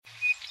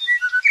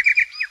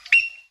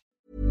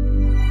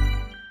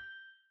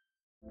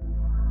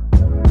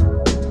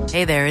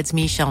Hey there, it's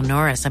Michelle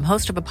Norris. I'm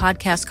host of a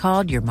podcast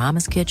called Your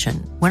Mama's Kitchen.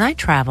 When I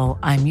travel,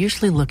 I'm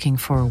usually looking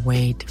for a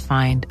way to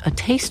find a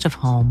taste of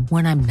home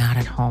when I'm not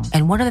at home.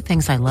 And one of the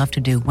things I love to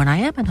do when I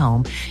am at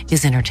home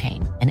is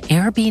entertain. And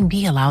Airbnb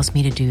allows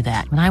me to do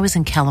that. When I was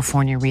in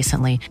California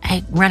recently,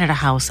 I rented a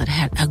house that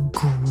had a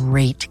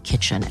great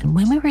kitchen. And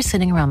when we were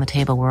sitting around the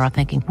table, we were all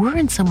thinking, we're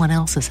in someone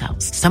else's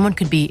house. Someone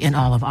could be in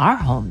all of our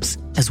homes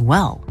as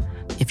well.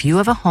 If you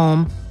have a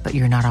home, but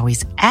you're not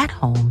always at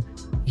home,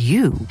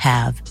 you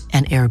have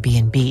an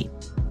Airbnb.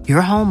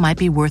 Your home might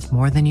be worth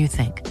more than you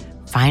think.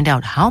 Find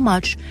out how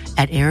much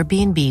at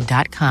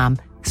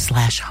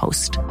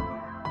airbnb.com/host.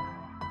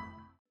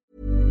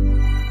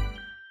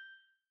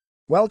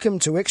 Welcome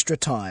to Extra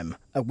Time,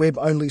 a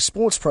web-only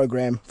sports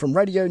program from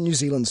Radio New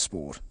Zealand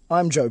Sport.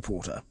 I'm Joe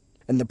Porter.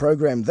 In the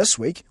program this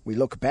week, we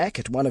look back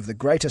at one of the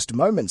greatest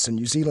moments in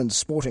New Zealand's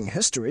sporting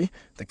history.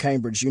 The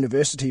Cambridge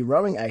University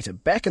rowing eight are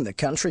back in the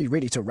country,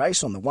 ready to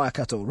race on the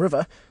Waikato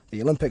River.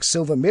 The Olympic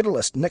silver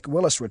medalist Nick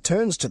Willis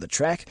returns to the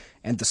track,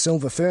 and the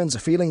Silver Ferns are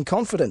feeling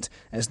confident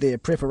as their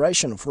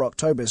preparation for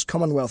October's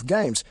Commonwealth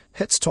Games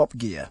hits top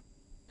gear.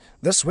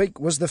 This week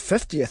was the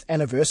 50th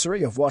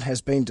anniversary of what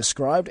has been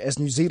described as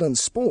New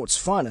Zealand's sport's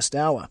finest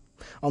hour.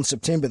 On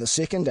September the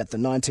 2nd at the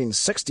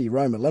 1960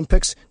 Rome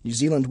Olympics, New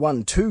Zealand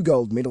won 2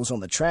 gold medals on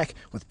the track,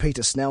 with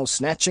Peter Snell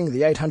snatching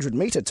the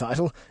 800-metre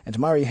title and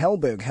Murray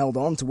Hellberg held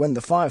on to win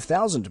the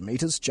 5,000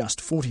 metres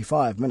just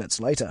 45 minutes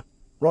later.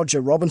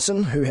 Roger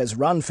Robinson, who has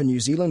run for New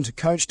Zealand,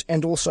 coached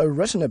and also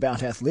written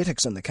about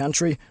athletics in the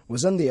country,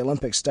 was in the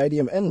Olympic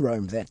Stadium in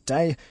Rome that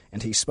day,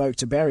 and he spoke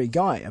to Barry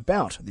Guy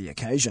about the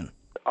occasion.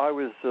 I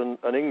was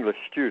an English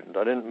student.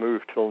 I didn't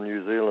move to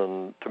New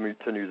Zealand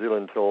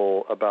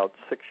till about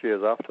 6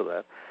 years after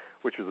that,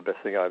 which was the best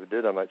thing I ever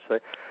did, I might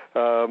say.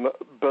 So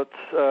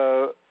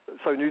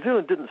New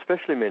Zealand didn't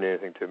especially mean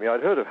anything to me.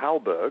 I'd heard of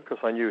Hallberg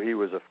because I knew he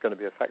was going to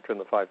be a factor in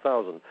the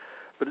 5,000,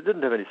 but it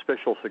didn't have any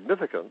special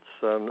significance.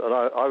 And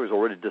I was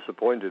already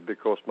disappointed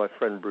because my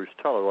friend Bruce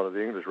Tuller, one of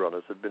the English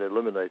runners, had been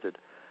eliminated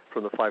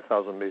from the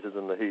 5,000 metres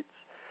in the heats.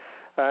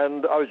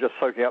 And I was just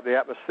soaking up the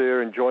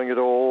atmosphere, enjoying it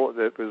all.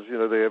 It was,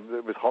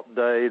 it was hot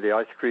day. The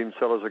ice cream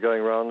sellers were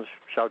going around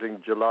shouting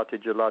gelati,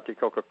 gelati,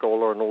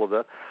 Coca-Cola, and all of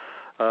that.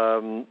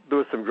 There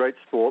was some great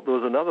sport. There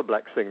was another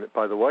black thing,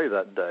 by the way,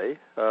 that day,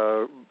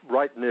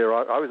 right near.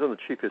 I was in the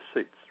cheapest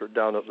seats,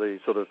 down at the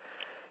sort of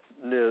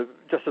near,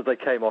 just as they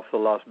came off the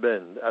last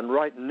bend, and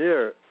right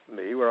near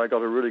me, where I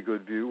got a really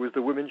good view, was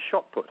the women's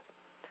shot put.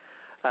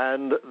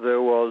 And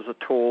there was a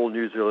tall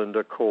New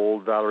Zealander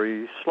called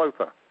Valerie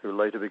Sloper, who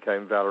later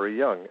became Valerie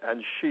Young,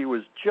 and she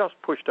was just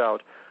pushed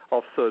out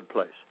of third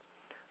place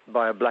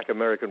by a black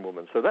American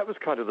woman. So that was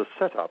kind of the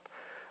setup.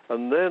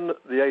 And then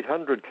the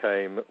 800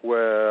 came,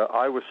 where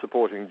I was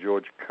supporting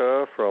George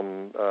Kerr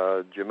from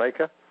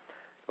Jamaica,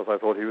 because I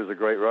thought he was a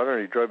great runner,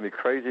 and he drove me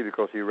crazy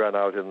because he ran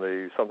out in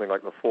something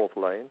like the 4th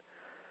lane,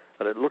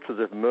 and it looked as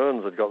if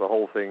Mearns had got the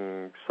whole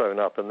thing sewn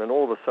up. And then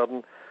all of a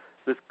sudden,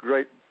 this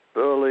great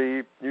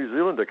burly New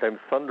Zealander came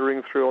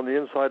thundering through on the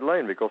inside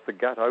lane because the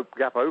gap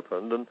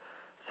opened, and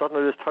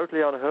suddenly this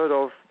totally unheard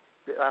of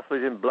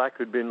athlete in black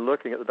who'd been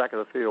lurking at the back of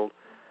the field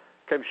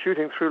came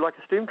shooting through like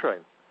a steam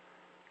train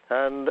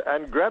and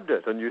grabbed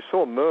it. And you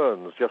saw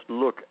Mearns just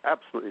look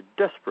absolutely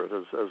desperate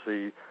as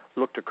he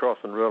looked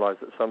across and realized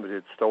that somebody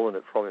had stolen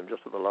it from him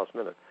just at the last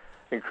minute.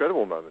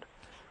 Incredible moment.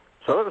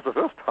 So that was the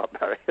first part,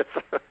 Barry.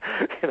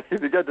 You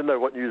began to know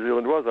what New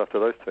Zealand was after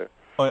those two.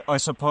 I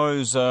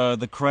suppose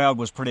the crowd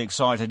was pretty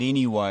excited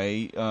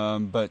anyway,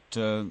 but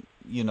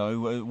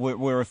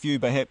were a few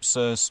perhaps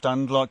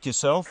stunned like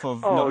yourself?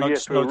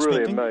 Yes, we were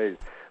really amazed.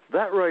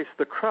 That race,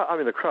 the crowd,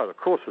 of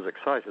course, was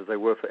excited as they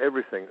were for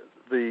everything.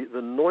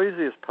 The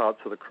noisiest parts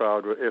of the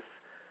crowd were if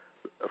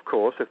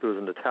there was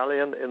an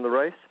Italian in the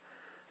race.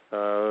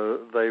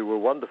 They were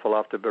wonderful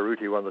after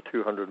Berruti won the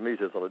 200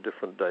 metres on a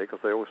different day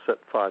because they all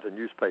set fire to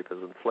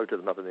newspapers and floated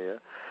them up in the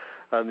air.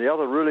 And the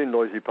other really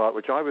noisy part,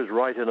 which I was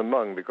right in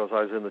among because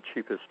I was in the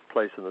cheapest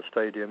place in the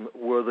stadium,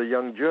 were the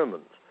young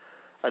Germans.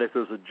 And if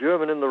there was a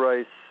German in the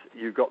race,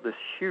 you got this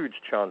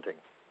huge chanting.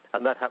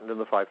 And that happened in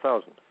the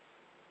 5,000.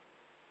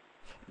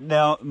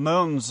 Now,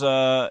 Mearns,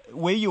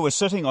 where you were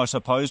sitting, I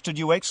suppose, did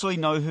you actually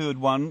know who had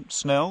won,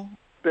 Snell?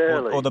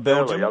 Barely. Or the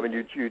Belgian? Barely. I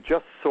mean, you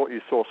just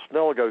saw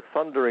Snell go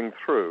thundering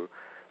through,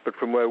 but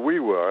from where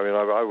we were,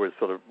 I was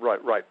sort of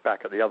right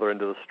back at the other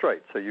end of the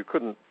straight, so you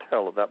couldn't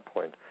tell at that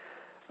point.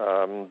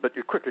 But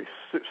you quickly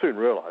soon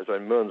realised,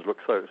 Mearns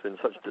looked in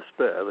such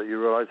despair that you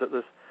realised that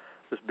this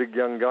big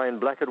young guy in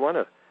black had won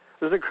it.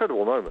 It was an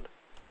incredible moment.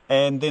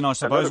 And then I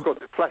suppose, of course,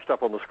 it flashed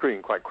up on the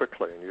screen quite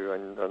quickly,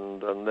 and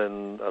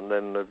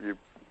then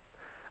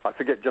I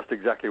forget just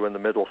exactly when the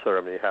medal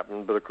ceremony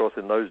happened, but of course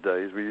in those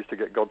days we used to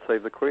get God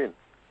Save the Queen.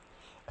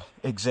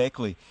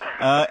 Exactly.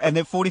 And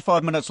then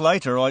 45 minutes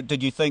later,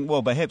 did you think,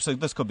 well, perhaps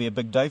this could be a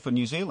big day for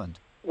New Zealand?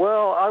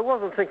 Well, I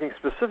wasn't thinking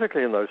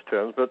specifically in those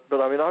terms, but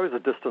I was a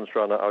distance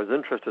runner. I was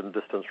interested in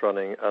distance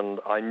running, and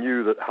I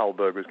knew that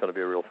Hallberg was going to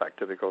be a real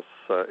factor because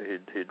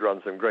he'd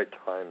run some great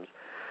times.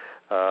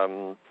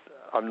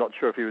 I'm not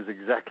sure if he was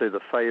exactly the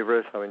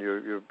favourite. I mean,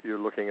 you're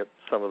looking at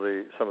some of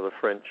the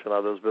French and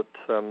others, but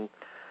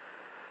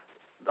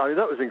I mean,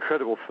 that was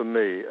incredible for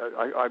me.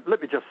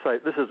 Let me just say,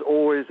 this is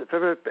always, if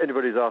ever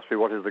anybody's asked me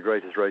what is the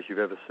greatest race you've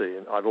ever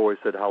seen, I've always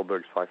said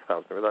Hallberg's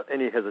 5,000 without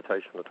any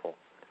hesitation at all.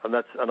 And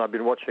I've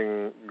been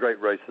watching great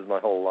races my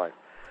whole life.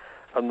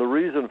 And the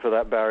reason for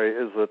that, Barry,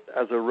 is that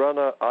as a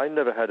runner, I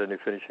never had any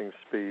finishing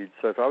speed.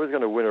 So if I was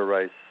going to win a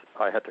race,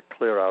 I had to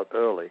clear out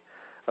early.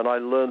 And I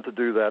learned to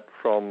do that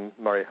from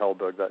Murray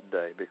Hallberg that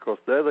day, because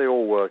there they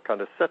all were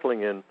kind of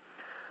settling in,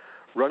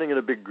 running in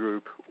a big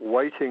group,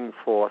 waiting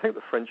for, I think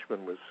the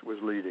Frenchman was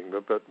leading,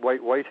 but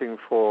waiting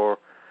for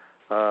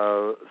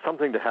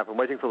something to happen,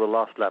 waiting for the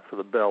last lap for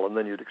the bell, and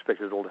then you'd expect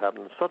it all to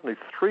happen. And suddenly,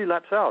 3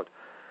 laps out,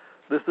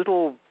 this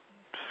little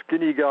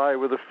skinny guy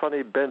with a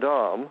funny bent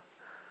arm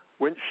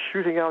went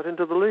shooting out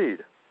into the lead.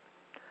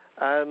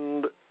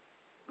 And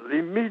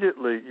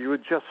immediately, you were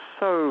just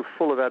so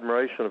full of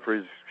admiration for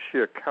his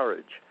sheer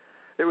courage.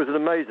 It was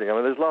amazing. I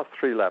mean, those last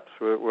 3 laps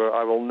were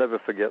I will never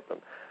forget them.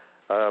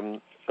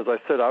 As I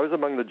said, I was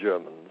among the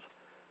Germans.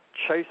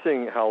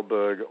 Chasing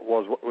Hallberg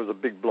was a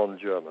big blonde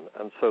German,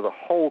 and so the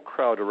whole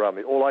crowd around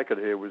me, all I could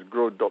hear was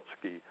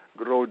Grodowski,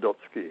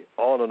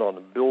 on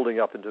and building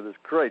up into this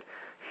great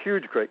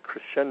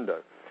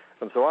crescendo.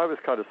 And so I was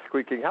kind of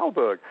squeaking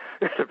Hallberg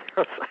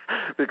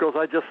because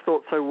I just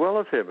thought so well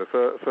of him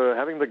for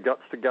having the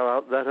guts to go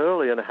out that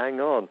early and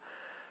hang on.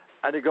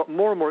 And it got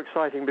more and more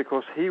exciting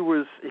because he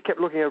kept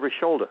looking over his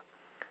shoulder.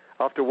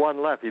 After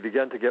 1 lap, he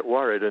began to get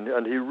worried,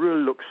 and he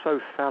really looked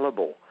so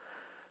fallible.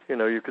 You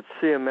know, you could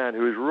see a man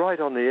who was right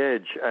on the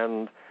edge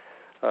and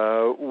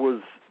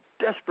was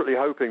desperately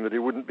hoping that he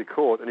wouldn't be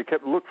caught. And he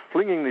kept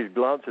flinging these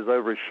glances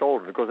over his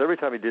shoulder. And of course, every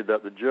time he did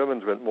that, the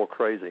Germans went more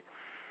crazy.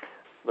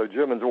 Though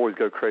Germans always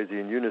go crazy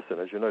in unison,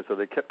 as you know, so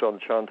they kept on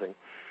chanting.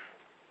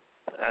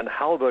 And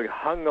Hallberg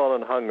hung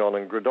on,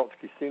 and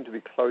Grodowski seemed to be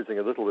closing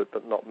a little bit,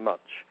 but not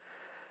much.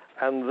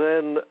 And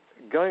then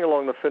going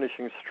along the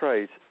finishing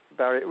straight,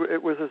 Barry,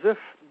 it was as if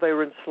they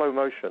were in slow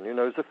motion, you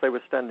know, as if they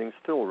were standing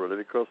still, really,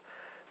 because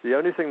the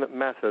only thing that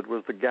mattered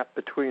was the gap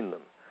between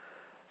them.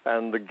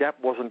 And the gap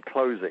wasn't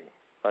closing.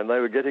 And they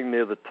were getting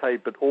near the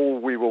tape, but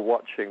all we were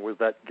watching was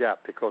that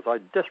gap, because I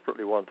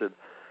desperately wanted,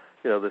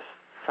 you know, this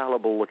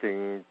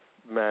fallible-looking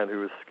man who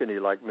was skinny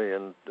like me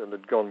and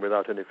had gone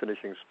without any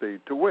finishing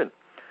speed to win,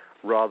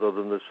 rather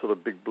than this sort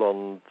of big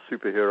blonde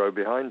superhero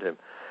behind him.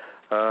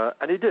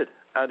 And he did.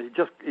 And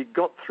he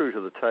got through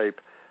to the tape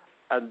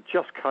and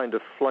just kind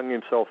of flung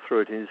himself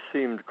through it. He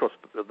seemed, of course,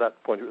 at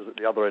that point it was at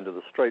the other end of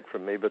the straight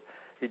from me, but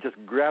he just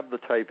grabbed the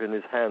tape in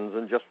his hands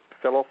and just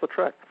fell off the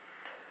track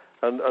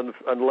and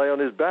lay on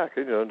his back,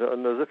 you know,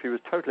 and as if he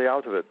was totally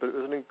out of it. But it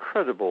was an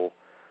incredible,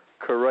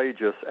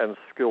 courageous and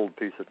skilled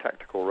piece of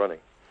tactical running.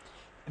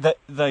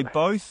 They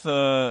both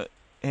had,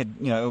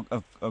 you know,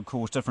 of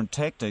course, different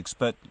tactics,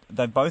 but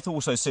they both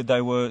also said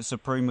they were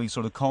supremely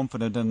sort of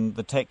confident in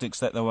the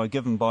tactics that they were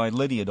given by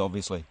Lydiard,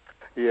 obviously.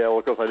 Yeah, well,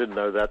 of course, I didn't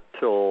know that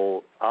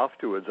till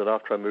afterwards, and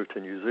after I moved to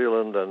New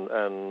Zealand,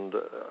 and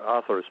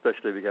Arthur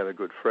especially became a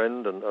good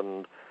friend,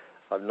 and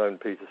I've known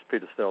Peter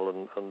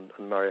Snell and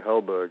Murray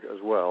Hallberg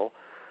as well.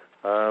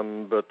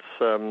 But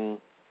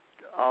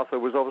Arthur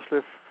was obviously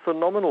a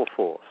phenomenal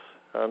force,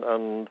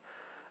 and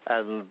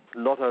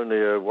not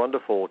only a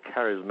wonderful,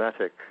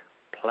 charismatic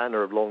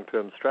planner of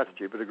long-term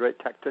strategy, but a great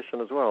tactician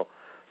as well.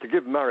 To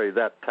give Murray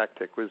that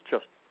tactic was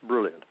just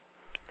brilliant.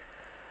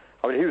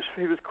 I mean,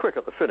 he was quick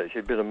at the finish.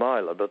 He'd been a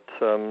miler, but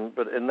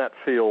in that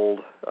field,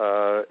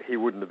 he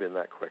wouldn't have been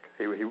that quick.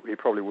 He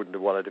probably wouldn't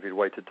have won it if he'd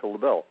waited till the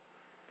bell.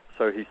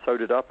 So he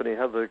sewed it up, and he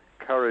had the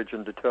courage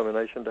and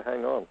determination to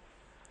hang on.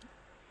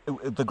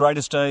 The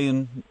greatest day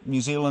in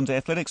New Zealand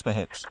athletics,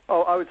 perhaps?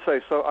 Oh, I would say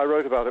so. I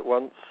wrote about it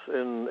once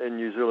in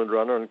New Zealand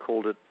Runner and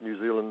called it New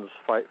Zealand's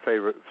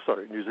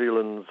New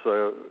Zealand's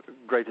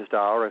greatest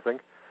hour, I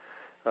think.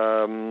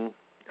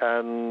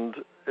 And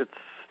it's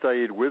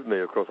stayed with me,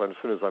 of course. As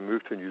soon as I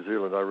moved to New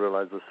Zealand, I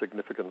realized the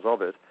significance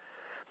of it.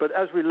 But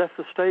as we left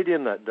the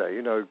stadium that day,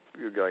 you know,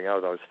 you're going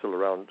out, I was still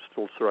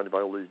surrounded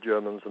by all these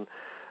Germans,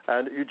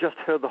 and you just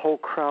heard the whole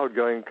crowd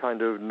going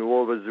kind of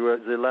Nuova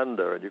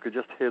Zelanda, and you could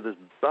just hear this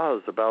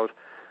buzz about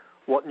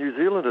what New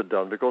Zealand had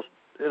done, because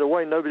in a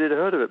way nobody had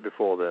heard of it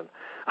before then.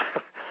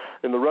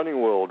 In the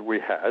running world we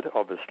had,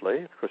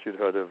 obviously, because you'd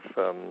heard of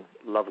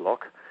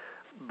Lovelock,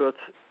 but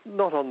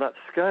not on that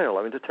scale.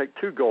 I mean, to take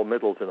 2 gold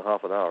medals in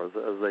half an hour,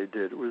 as they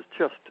did, was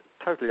just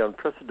totally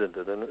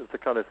unprecedented, and it's the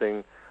kind of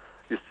thing,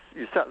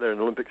 you sat there in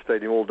the Olympic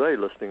Stadium all day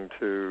listening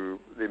to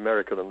the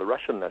American and the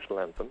Russian national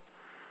anthem,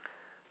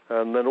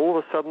 and then all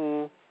of a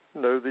sudden,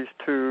 you know, these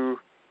 2,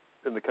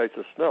 in the case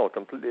of Snell,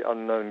 completely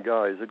unknown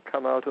guys had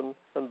come out and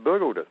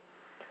burgled it.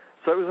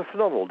 So it was a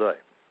phenomenal day.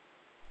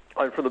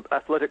 And from the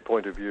athletic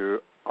point of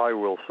view, I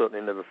will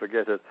certainly never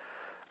forget it.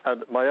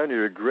 And my only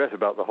regret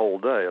about the whole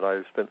day, and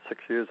I spent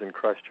 6 years in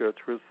Christchurch,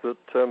 was that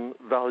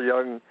Val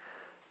Young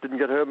didn't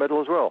get her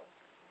medal as well.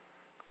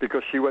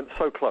 because she went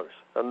so close.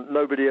 And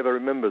nobody ever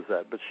remembers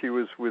that, but she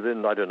was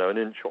within, I don't know, an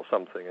inch or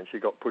something, and she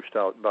got pushed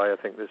out by, I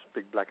think, this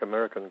big black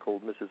American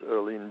called Mrs.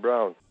 Earlene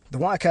Brown. The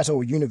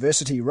Waikato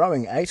University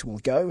Rowing 8 will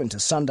go into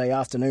Sunday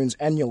afternoon's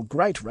annual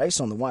Great Race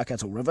on the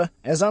Waikato River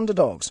as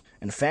underdogs.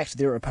 In fact,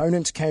 their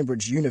opponent,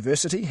 Cambridge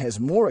University, has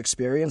more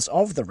experience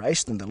of the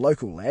race than the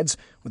local lads,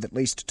 with at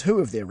least 2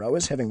 of their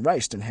rowers having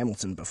raced in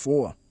Hamilton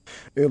before.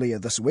 Earlier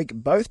this week,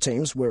 both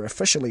teams were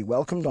officially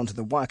welcomed onto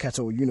the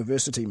Waikato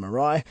University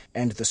marae,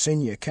 and the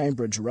senior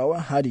Cambridge rower,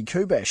 Hadi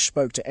Kubash,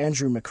 spoke to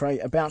Andrew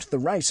McRae about the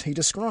race he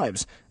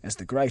describes as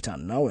the great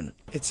unknown.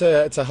 It's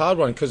a hard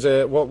one because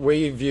what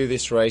we view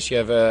this race, you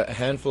have a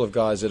handful of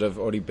guys that have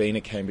already been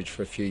at Cambridge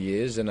for a few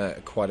years and are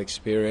quite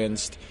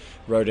experienced,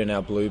 rode in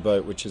our blue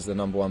boat, which is the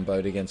number 1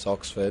 boat against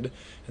Oxford,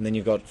 and then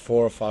you've got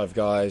 4 or 5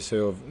 guys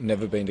who have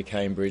never been to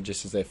Cambridge.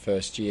 This is their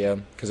first year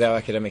because our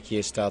academic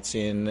year starts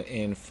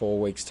in 4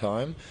 weeks'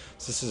 time.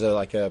 So this is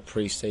like a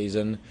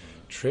pre-season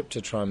trip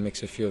to try and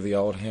mix a few of the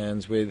old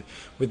hands with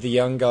the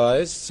young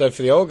guys. So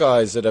for the old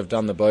guys that have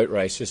done the boat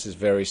race, this is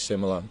very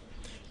similar.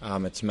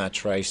 It's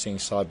match racing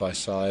side by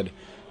side,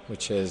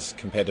 which is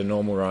compared to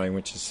normal rowing,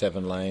 which is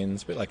 7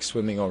 lanes. A bit like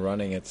swimming or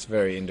running, it's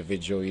very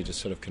individual. You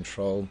just sort of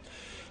control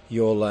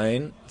your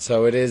lane.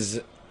 So it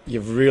is,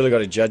 you've really got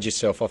to judge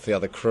yourself off the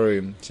other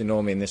crew. So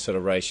normally in this sort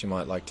of race you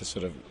might like to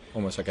sort of,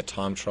 almost like a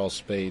time trial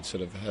speed,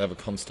 sort of have a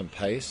constant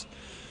pace,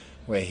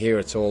 where here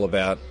it's all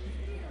about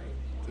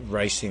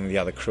racing the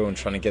other crew and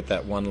trying to get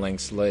that 1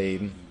 length's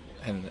lead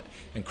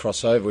and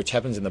cross over, which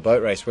happens in the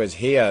boat race, whereas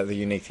here the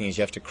unique thing is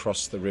you have to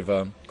cross the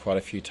river quite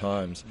a few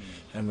times,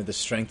 and with the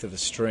strength of the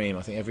stream,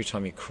 I think every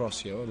time you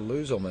cross you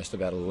lose almost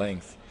about a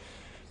length.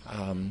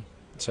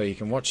 So you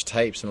can watch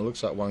tapes and it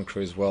looks like one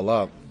crew's well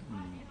up,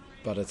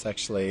 but it's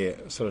actually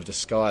sort of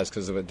disguised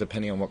because of it,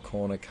 depending on what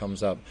corner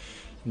comes up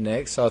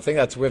next. So I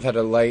think we've had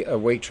a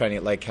week training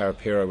at Lake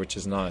Karapiro, which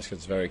is nice because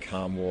it's very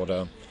calm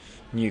water,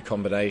 new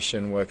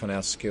combination, work on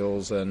our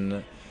skills,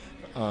 and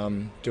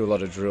do a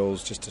lot of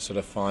drills just to sort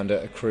of find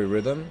a crew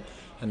rhythm,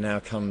 and now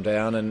come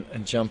down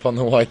and jump on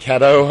the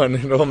Waikato, and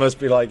it'd almost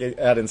be like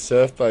out in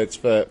surf boats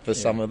for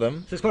some of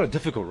them. So it's quite a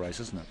difficult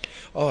race, isn't it?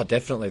 Oh,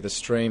 definitely. The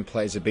stream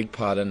plays a big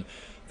part, and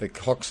the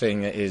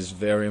coxing is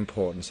very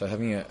important. So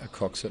having a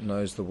cox that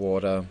knows the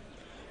water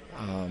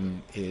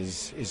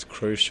is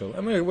crucial.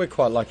 And we're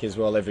quite lucky as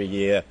well. Every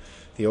year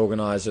the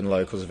organisers and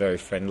locals are very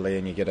friendly,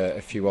 and you get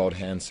a few old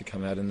hands to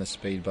come out in the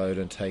speedboat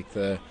and take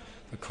the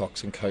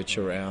cox and coach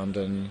around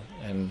and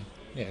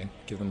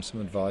give them some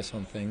advice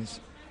on things.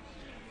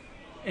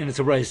 And it's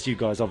a race you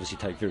guys obviously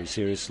take very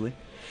seriously.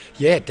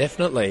 Yeah,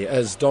 definitely.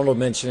 As Donald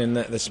mentioned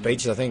in the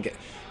speeches, I think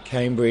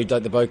Cambridge,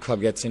 the boat club,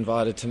 gets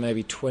invited to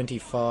maybe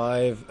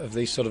 25 of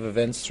these sort of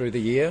events through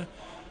the year.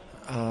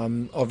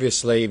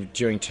 Obviously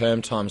during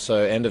term time, so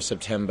end of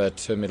September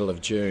to middle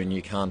of June,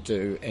 you can't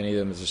do any of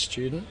them as a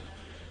student.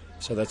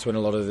 So that's when a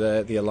lot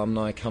of the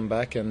alumni come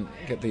back and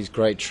get these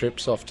great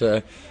trips off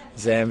to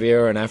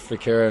Zambia and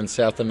Africa and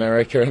South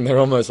America, and they're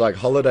almost like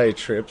holiday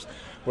trips.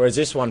 Whereas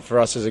this one for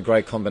us is a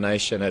great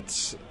combination.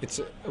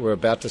 We're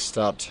about to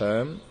start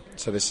term,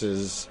 so this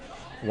is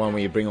one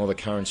where you bring all the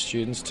current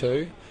students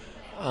to,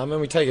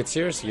 and we take it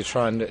seriously. You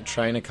try and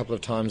train a couple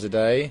of times a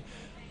day,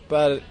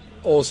 but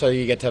also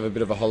you get to have a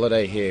bit of a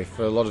holiday here.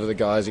 For a lot of the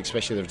guys,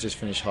 especially that have just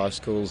finished high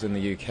schools in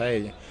the UK,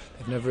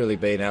 they've never really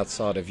been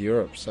outside of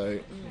Europe, so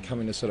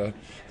coming to sort of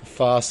the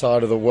far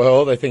side of the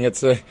world, I think it's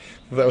the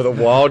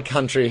wild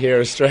country here,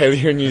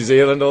 Australia and New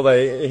Zealand. All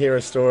they hear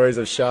are stories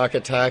of shark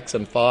attacks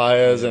and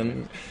fires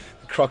and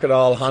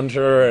Crocodile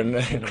Hunter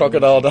and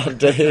Crocodile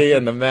Dundee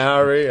and the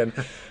Maori,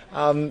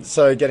 and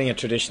so getting a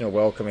traditional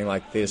welcoming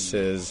like this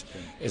is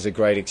a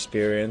great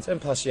experience. And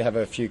plus you have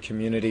a few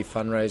community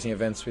fundraising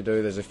events we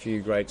do. There's a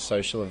few great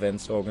social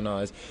events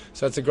organised,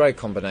 so it's a great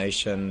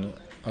combination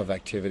of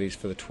activities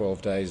for the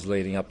 12 days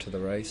leading up to the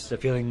race. So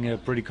feeling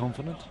pretty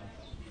confident?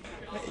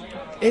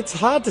 It's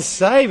hard to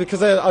say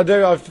because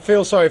I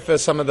feel sorry for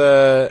some of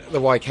the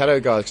Waikato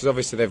guys, because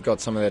obviously they've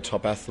got some of their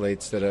top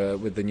athletes that are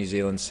with the New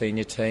Zealand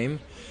senior team,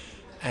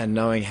 and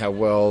knowing how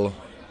well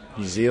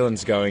New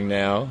Zealand's going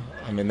now,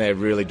 I mean they're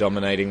really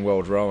dominating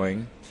world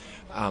rowing,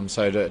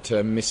 so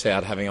to miss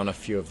out having on a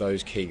few of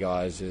those key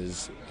guys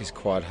is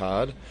quite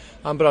hard,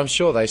 but I'm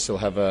sure they still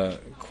have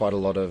quite a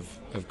lot of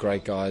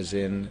great guys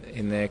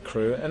in their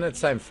crew, and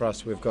it's the same for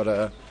us. We've got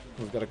a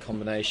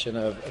combination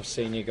of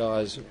senior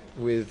guys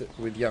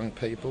with young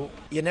people.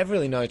 You never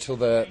really know till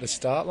the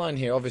start line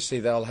here. Obviously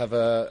they'll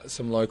have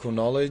some local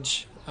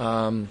knowledge.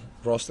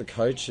 Ross, the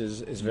coach,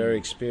 is very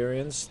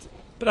experienced.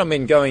 But I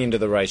mean, going into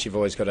the race, you've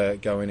always got to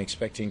go in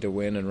expecting to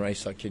win and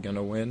race like you're going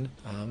to win.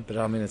 But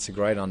I mean, it's a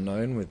great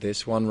unknown with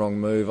this. One wrong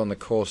move on the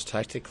course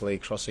tactically,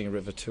 crossing a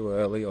river too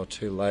early or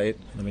too late,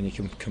 I mean, you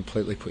can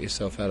completely put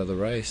yourself out of the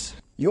race.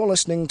 You're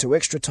listening to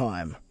Extra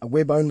Time, a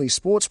web-only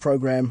sports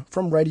program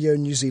from Radio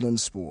New Zealand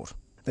Sport.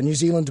 The New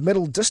Zealand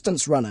middle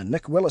distance runner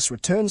Nick Willis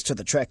returns to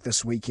the track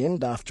this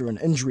weekend after an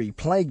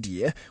injury-plagued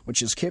year,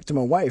 which has kept him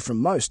away from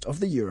most of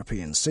the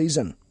European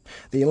season.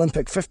 The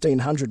Olympic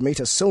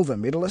 1500-metre silver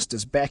medalist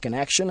is back in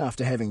action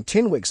after having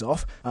 10 weeks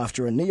off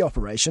after a knee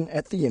operation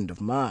at the end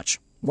of March.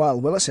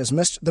 While Willis has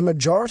missed the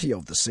majority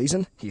of the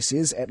season, he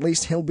says at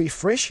least he'll be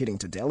fresh heading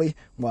to Delhi,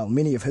 while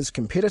many of his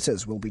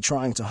competitors will be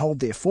trying to hold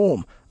their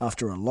form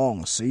after a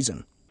long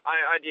season.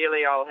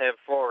 Ideally, I'll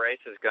have 4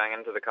 races going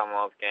into the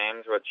Commonwealth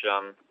Games, which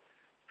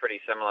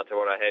pretty similar to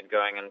what I had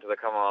going into the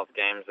Commonwealth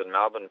Games in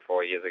Melbourne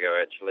 4 years ago,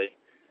 actually.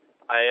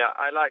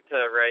 I like to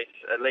race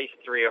at least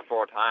 3 or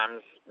 4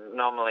 times,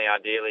 normally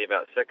ideally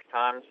about 6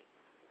 times,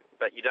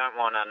 but you don't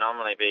want to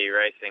normally be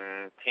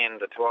racing 10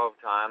 to 12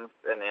 times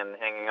and then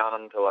hanging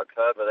on until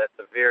October. That's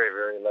a very,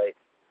 very late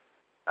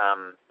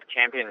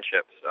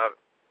championship. So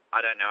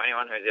I don't know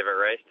anyone who's ever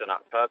raced in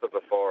October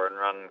before and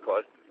run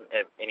close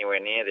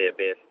anywhere near their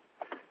best.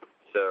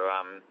 So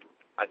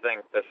I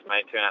think this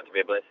may turn out to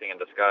be a blessing in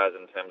disguise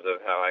in terms of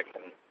how I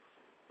can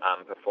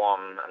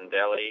perform in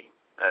Delhi.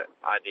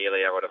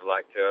 Ideally, I would have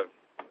liked to have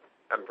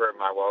improved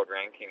my world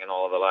ranking and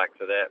all of the likes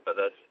of that, but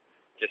this,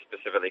 just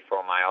specifically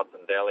for my odds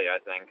in Delhi, I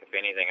think, if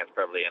anything, it's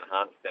probably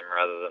enhanced them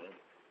rather than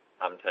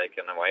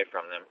taken away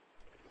from them.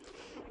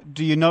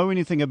 Do you know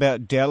anything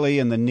about Delhi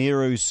and the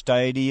Nehru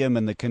Stadium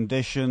and the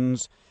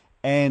conditions?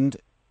 And,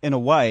 in a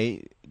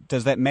way,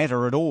 does that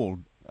matter at all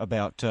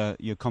about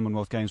your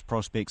Commonwealth Games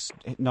prospects,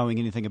 knowing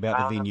anything about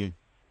the venue?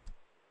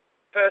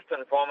 First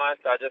and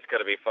foremost, I just got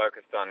to be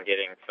focused on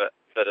getting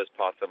fit as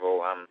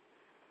possible.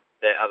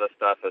 That other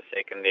stuff is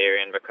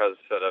secondary, and because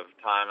sort of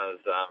time is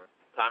of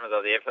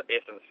the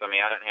essence for me,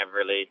 I don't have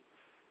really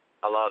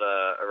a lot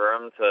of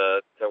room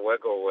to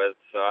wiggle with,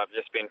 so I've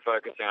just been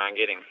focusing on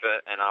getting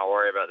fit, and I'll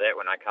worry about that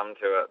when I come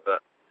to it.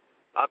 But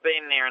I've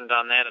been there and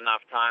done that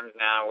enough times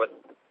now. With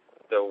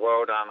the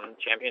World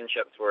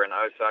Championships were in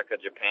Osaka,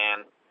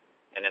 Japan,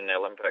 and then the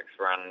Olympics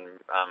were in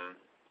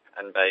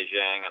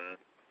Beijing, and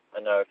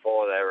in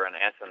 2004 they were in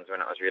Athens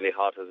when it was really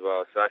hot as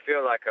well. So I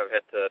feel like I've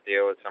had to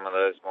deal with some of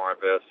those more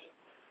adverse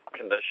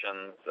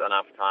conditions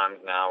enough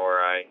times now where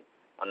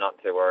I'm not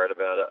too worried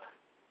about it.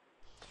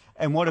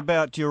 And what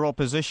about your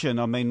opposition?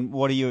 I mean,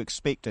 what are you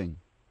expecting?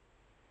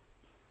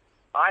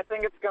 I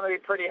think it's going to be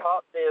pretty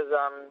hot. There's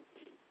a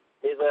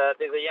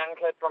young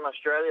kid from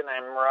Australia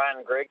named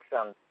Ryan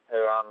Gregson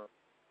who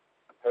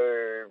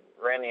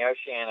ran the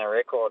Oceania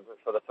record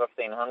for the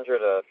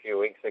 1500 a few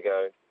weeks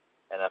ago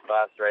in a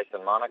fast race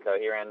in Monaco.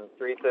 He ran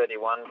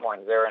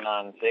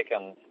 3:31.09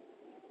 seconds,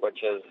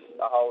 which is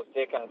a whole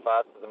second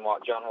faster than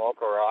what John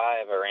Walker or I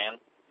ever ran.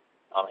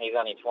 He's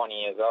only 20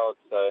 years old,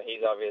 so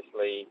he's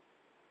obviously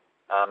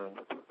the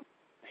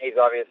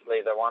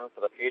one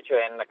for the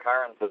future and the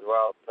current as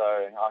well. So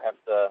I'll have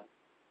to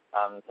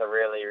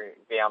really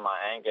be on my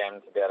A game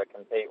to be able to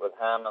compete with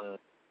him, and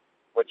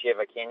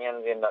whichever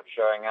Kenyans end up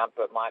showing up,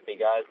 it might be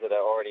guys that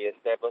are already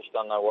established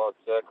on the world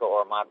circuit,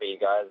 or it might be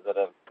guys that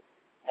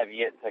have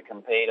yet to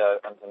compete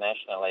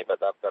internationally, but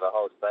they've got a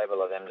whole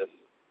stable of them just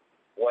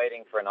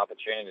waiting for an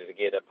opportunity to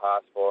get a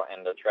passport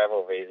and a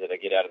travel visa to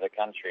get out of the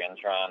country and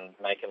try and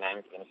make a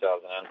name for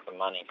themselves and earn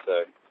some money.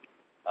 So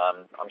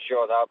I'm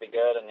sure they'll be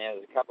good, and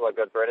there's a couple of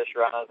good British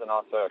runners and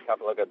also a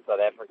couple of good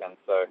South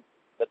Africans. So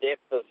the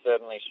depth is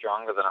certainly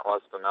stronger than it was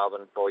for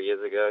Melbourne 4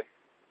 years ago,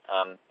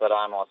 but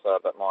I'm also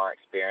a bit more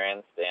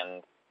experienced,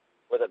 and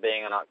with it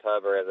being in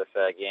October, as I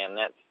say again,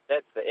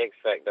 that's the X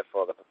factor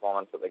for the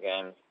performance of the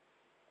Games.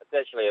 It's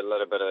actually a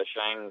little bit of a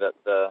shame that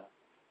the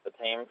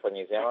team for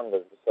New Zealand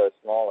is so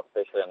small,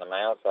 especially on the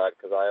male side,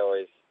 because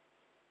I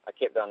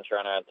kept on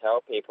trying to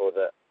tell people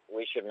that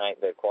we should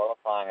make the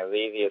qualifying as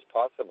easy as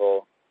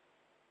possible,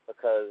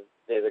 because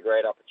there's a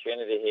great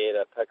opportunity here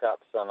to pick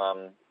up some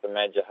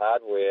major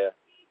hardware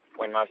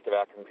when most of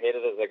our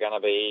competitors are going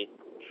to be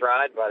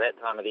fried by that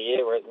time of the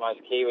year, whereas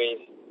most Kiwis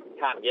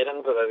can't get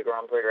into those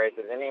Grand Prix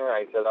races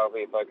anyway, so they'll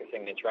be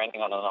focusing their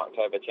training on an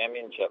October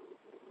championship.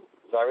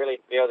 So I really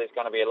feel there's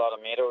going to be a lot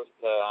of medals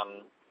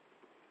to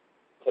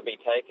be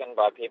taken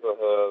by people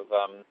who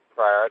have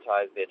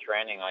prioritised their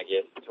training, I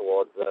guess,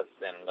 towards this,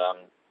 and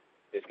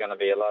there's going to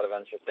be a lot of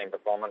interesting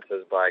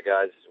performances by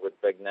guys with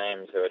big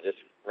names who are just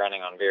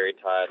running on very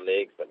tired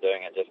legs but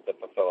doing it just to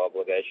fulfill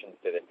obligations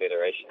to their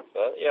federation.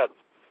 So, yeah,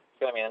 it's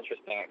going to be an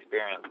interesting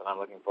experience, and I'm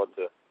looking forward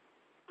to it.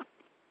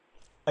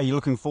 Are you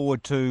looking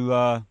forward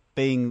to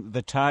being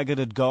the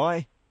targeted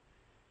guy?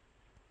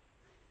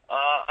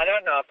 I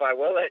don't know if I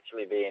will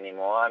actually be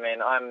anymore. I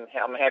mean, I'm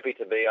happy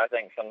to be. I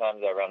think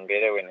sometimes I run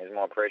better when there's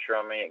more pressure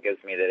on me. It gives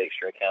me that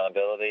extra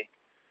accountability.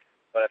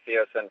 But I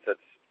feel since I,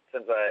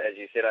 as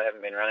you said, I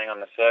haven't been running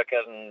on the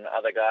circuit, and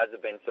other guys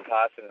have been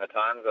surpassing the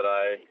times that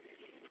I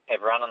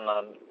have run in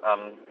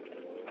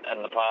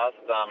the past.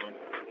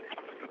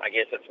 I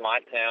guess it's my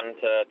turn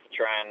to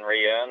try and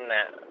re-earn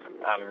that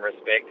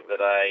respect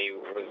that I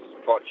was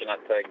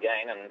fortunate to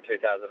gain in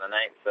 2008.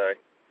 So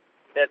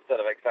that's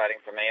sort of exciting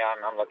for me.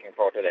 I'm looking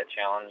forward to that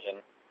challenge, and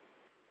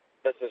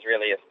this is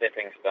really a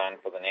stepping stone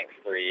for the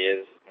next 3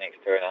 years, next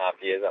 2.5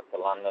 years up to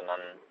London,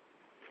 and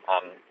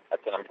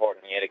it's an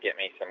important year to get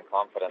me some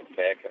confidence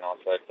back and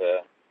also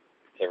to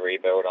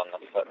rebuild on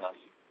this fitness.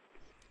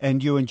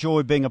 And you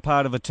enjoy being a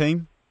part of a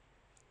team?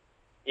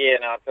 Yeah,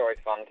 no, it's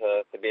always fun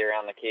to be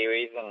around the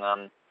Kiwis,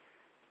 and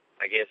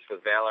I guess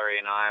with Valerie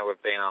and I,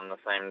 we've been on the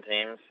same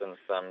team since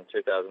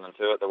 2002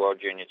 at the World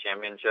Junior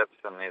Championships,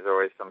 and there's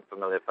always some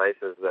familiar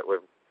faces that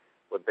we've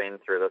been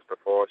through this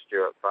before.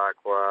 Stuart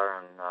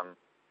Farquhar, and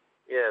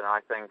and I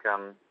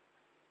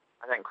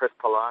think Chris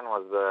Pallone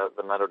was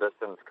the middle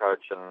distance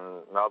coach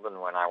in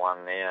Melbourne when I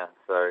won there.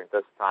 So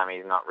this time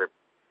he's not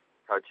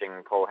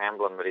coaching Paul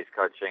Hamblin, but he's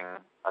coaching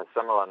a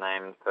similar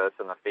named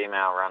person, a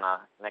female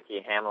runner,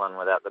 Nikki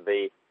Hamlin without the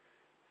B.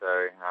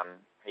 So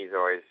he's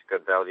always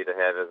good value to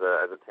have as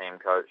a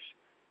team coach.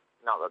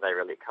 Not that they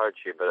really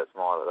coach you, but it's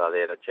more that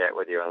they're there to chat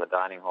with you in the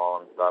dining hall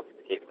and stuff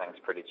to keep things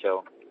pretty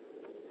chill.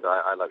 So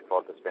I look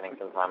forward to spending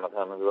some time with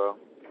him as well.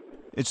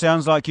 It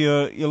sounds like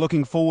you're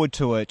looking forward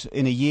to it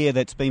in a year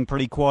that's been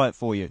pretty quiet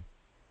for you.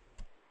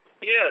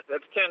 Yeah,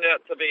 it's turned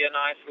out to be a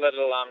nice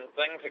little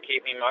thing to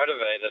keep me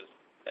motivated.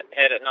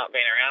 Had it not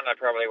been around, I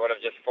probably would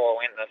have just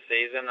forewent this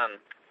season, and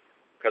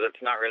because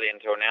it's not really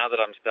until now that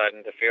I'm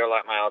starting to feel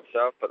like my old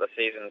self, but the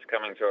season's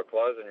coming to a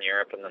close in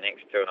Europe in the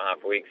next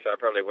 2.5 weeks, so I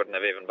probably wouldn't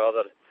have even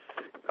bothered.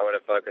 I would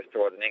have focused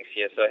towards next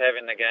year. So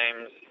having the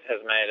games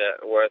has made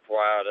it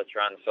worthwhile to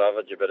try and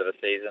salvage a bit of a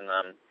season,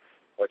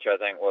 which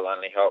I think will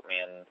only help me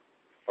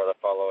for the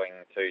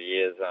following 2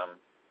 years.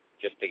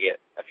 Just to get,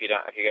 if you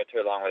go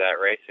too long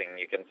without racing,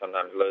 you can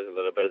sometimes lose a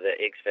little bit of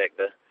that X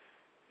factor.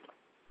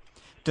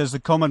 Does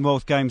the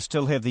Commonwealth Games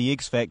still have the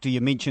X factor?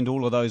 You mentioned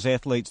all of those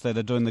athletes that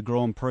are doing the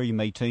Grand Prix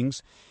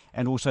meetings,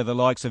 and also the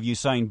likes of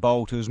Usain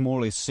Bolt, who's more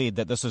or less said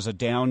that this is a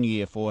down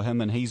year for him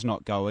and he's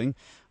not going.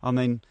 I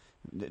mean,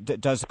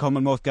 does the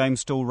Commonwealth Games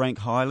still rank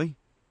highly?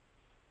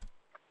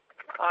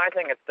 I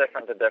think it's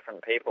different to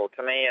different people.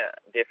 To me, it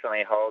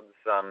definitely holds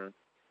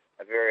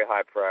a very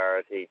high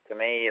priority. To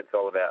me, it's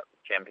all about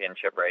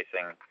championship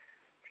racing,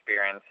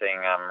 experiencing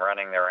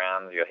running the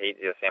rounds, your heat,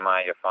 your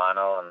semi, your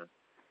final, and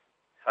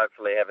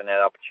hopefully having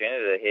that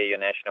opportunity to hear your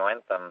national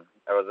anthem.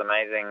 It was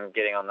amazing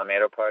getting on the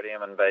medal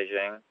podium in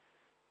Beijing,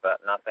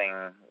 but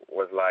nothing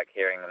was like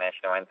hearing the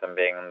national anthem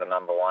being the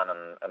number one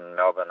in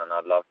Melbourne, and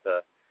I'd love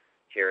to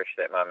cherish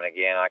that moment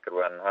again. I could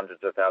win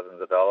hundreds of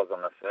thousands of dollars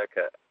on the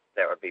circuit.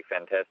 That would be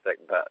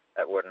fantastic, but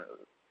it wouldn't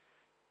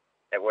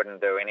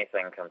do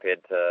anything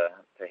compared to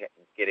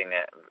getting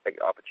that big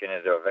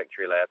opportunity to do a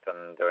victory lap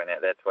and doing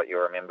that. That's what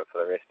you'll remember for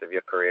the rest of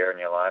your career and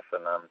your life,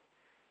 and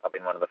I've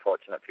been one of the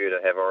fortunate few to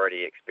have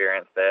already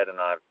experienced that,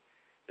 and I'm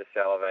just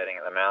salivating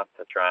at the mouth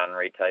to try and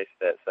retaste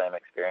that same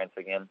experience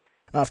again.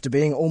 After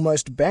being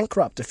almost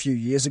bankrupt a few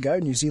years ago,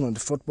 New Zealand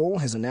Football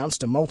has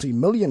announced a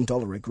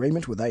multi-million-dollar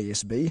agreement with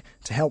ASB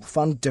to help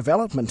fund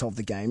development of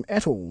the game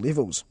at all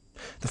levels.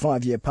 The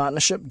 5-year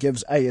partnership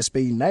gives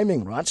ASB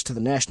naming rights to the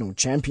National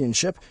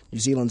Championship, New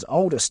Zealand's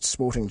oldest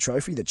sporting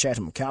trophy, the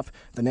Chatham Cup,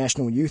 the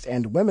National Youth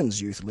and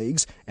Women's Youth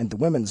Leagues, and the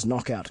Women's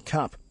Knockout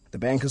Cup. The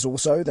bank is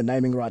also the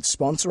naming rights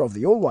sponsor of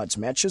the All Whites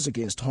matches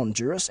against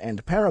Honduras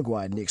and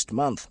Paraguay next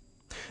month.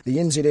 The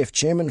NZF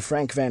chairman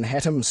Frank Van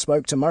Hattem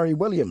spoke to Murray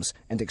Williams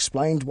and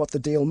explained what the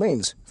deal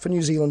means for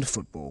New Zealand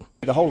football.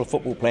 The whole of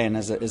football plan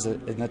is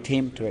an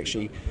attempt to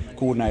actually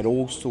coordinate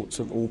all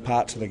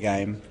parts of the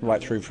game,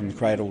 right through from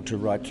cradle to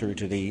right through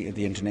to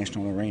the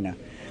international arena.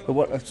 But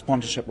what a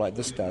sponsorship like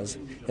this does,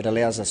 it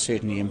allows us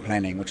certainty in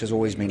planning, which has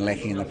always been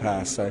lacking in the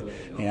past. So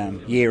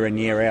year in,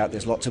 year out,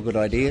 there's lots of good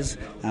ideas.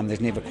 There's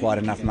never quite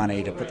enough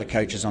money to put the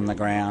coaches on the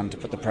ground, to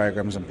put the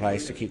programs in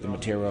place, to keep the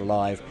material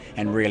alive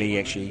and really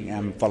actually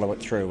follow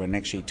it through and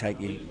actually take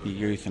your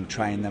youth and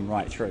train them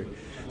right through.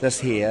 This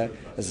here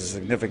is a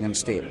significant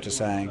step to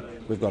saying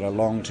we've got a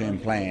long-term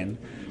plan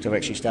to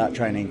actually start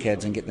training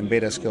kids and get them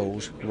better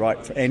skills,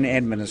 right, and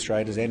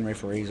administrators and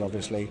referees,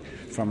 obviously,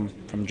 from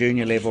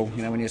junior level,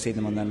 when you see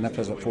them on the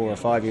nippers at 4 or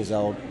 5 years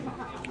old,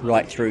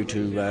 right through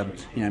to,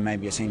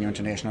 maybe a senior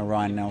international,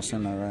 Ryan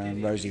Nelson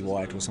or Rosie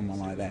White or someone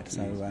like that.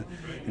 So,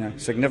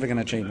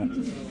 significant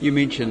achievement. You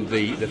mentioned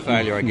the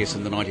failure, I guess,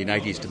 in the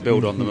 1980s to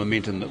build on the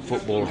momentum that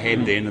football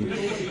had then, and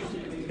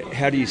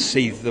how do you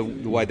see the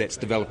way that's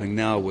developing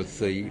now with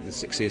the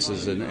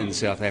successes in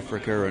South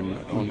Africa and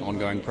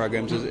ongoing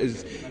programs?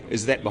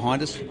 Is that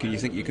behind us? Do you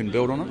think you can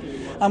build on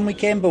it? We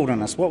can build on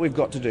this. What we've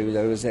got to do,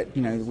 though, is that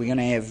we're going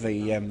to have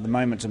the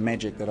moments of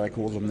magic that I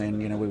call them. Then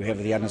we have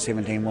the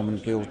under-17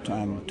 women's girl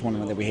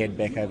tournament that we had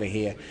back over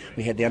here.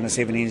 We had the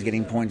under-17s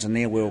getting points in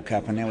their World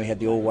Cup, and now we had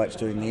the All Whites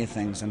doing their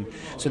things. And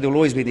so there'll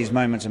always be these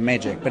moments of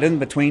magic. But in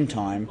between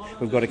time,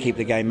 we've got to keep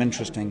the game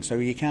interesting. So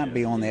you can't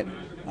be on that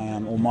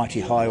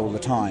almighty high all the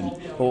time.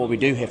 But what we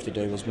do have to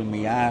do is when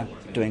we are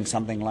doing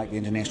something like the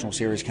International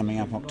Series coming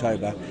up in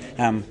October,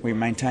 we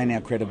maintain our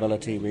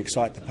credibility, we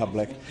excite the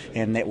public,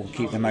 and that will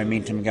keep the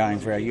momentum going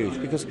for our youth.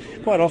 Because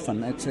quite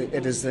often it's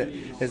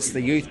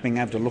the youth being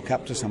able to look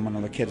up to someone,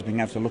 or the kids being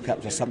able to look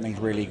up to something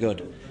really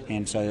good.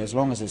 And so as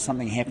long as there's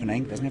something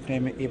happening, it doesn't have to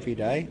happen every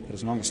day, but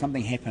as long as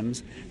something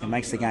happens that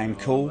makes the game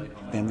cool,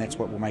 then that's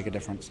what will make a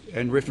difference.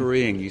 And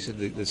refereeing, you said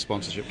the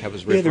sponsorship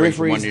covers refereeing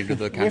from one end of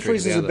the country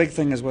referees to the is other. a big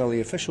thing as well.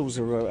 If officials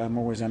are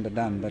always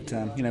underdone, but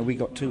we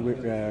got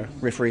 2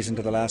 referees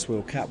into the last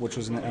World Cup, which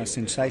was a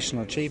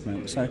sensational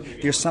achievement. So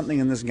there's something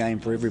in this game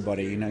for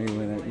everybody,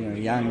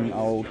 young,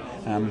 old,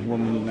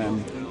 woman,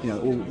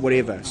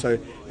 whatever. So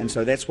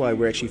that's why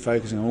we're actually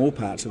focusing on all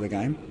parts of the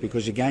game,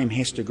 because your game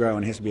has to grow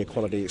and has to be a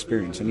quality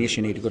experience. And yes,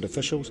 you need good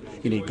officials,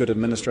 you need good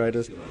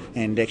administrators,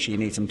 and actually you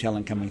need some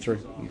talent coming through.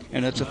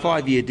 And it's a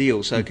 5-year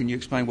deal, so can you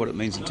explain what it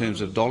means in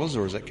terms of dollars,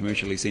 or is it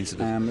commercially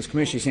sensitive? It's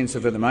commercially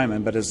sensitive at the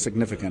moment, but it's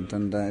significant,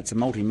 and it's a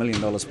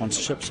multi-million-dollar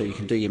sponsorship, so you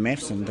can do your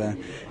maths, and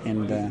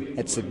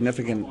it's a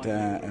significant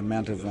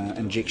amount of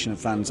injection of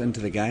funds into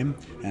the game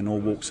and all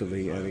walks of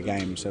the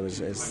game. So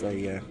as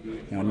a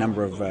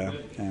number of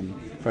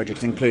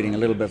projects, including a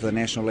little bit for the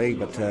National League,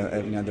 but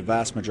the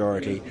vast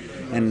majority,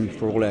 and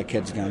for all our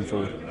kids going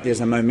forward.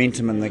 There's a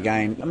momentum in the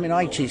game. I mean,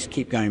 I just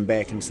keep going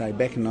back and say,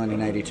 back in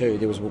 1982,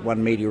 there was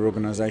one media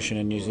organisation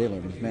in New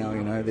Zealand. Now,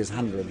 there's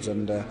hundreds,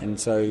 and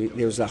so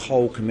there was a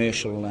whole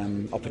commercial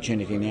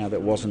opportunity now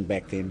that wasn't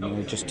back then.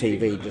 Just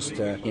TV, just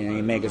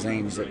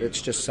magazines.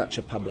 It's just such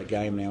a public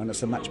game now, and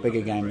it's a much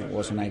bigger game than it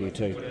was in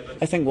 '82.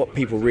 I think what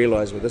people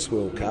realise with this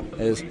World Cup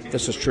is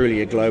this is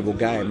truly a global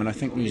game, and I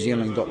think New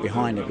Zealand got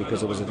behind it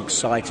because it was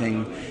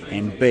exciting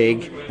and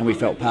big, and we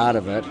felt part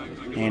of it.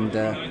 And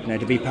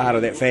to be part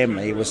of that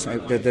family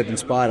that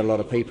inspired a lot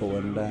of people,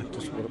 and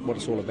just what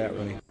it's all about,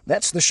 really.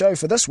 That's the show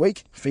for this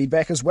week.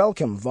 Feedback is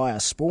welcome via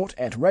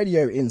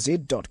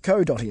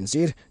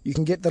sport@radionz.co.nz. You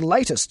can get the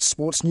latest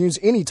sports news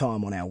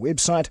anytime on our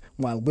website,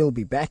 while we'll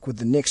be back with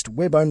the next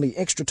web-only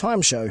Extra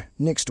Time show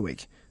next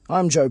week.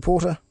 I'm Joe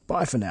Porter.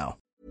 Bye for now.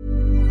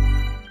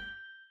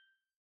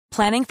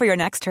 Planning for your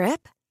next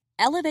trip?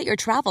 Elevate your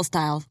travel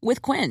style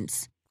with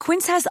Quince.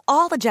 Quince has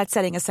all the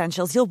jet-setting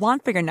essentials you'll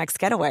want for your next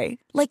getaway,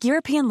 like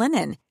European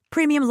linen,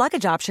 premium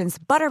luggage options,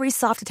 buttery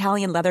soft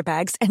Italian leather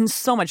bags, and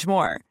so much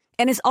more.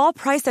 And is all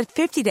priced at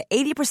 50 to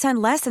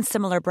 80% less than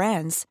similar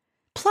brands.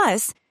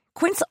 Plus,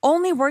 Quince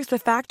only works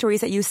with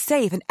factories that use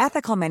safe and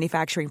ethical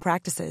manufacturing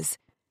practices.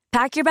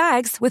 Pack your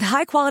bags with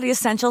high-quality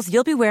essentials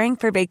you'll be wearing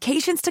for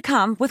vacations to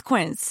come with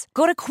Quince.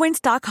 Go to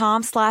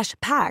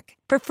quince.com/pack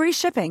for free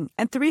shipping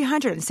and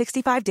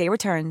 365-day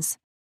returns.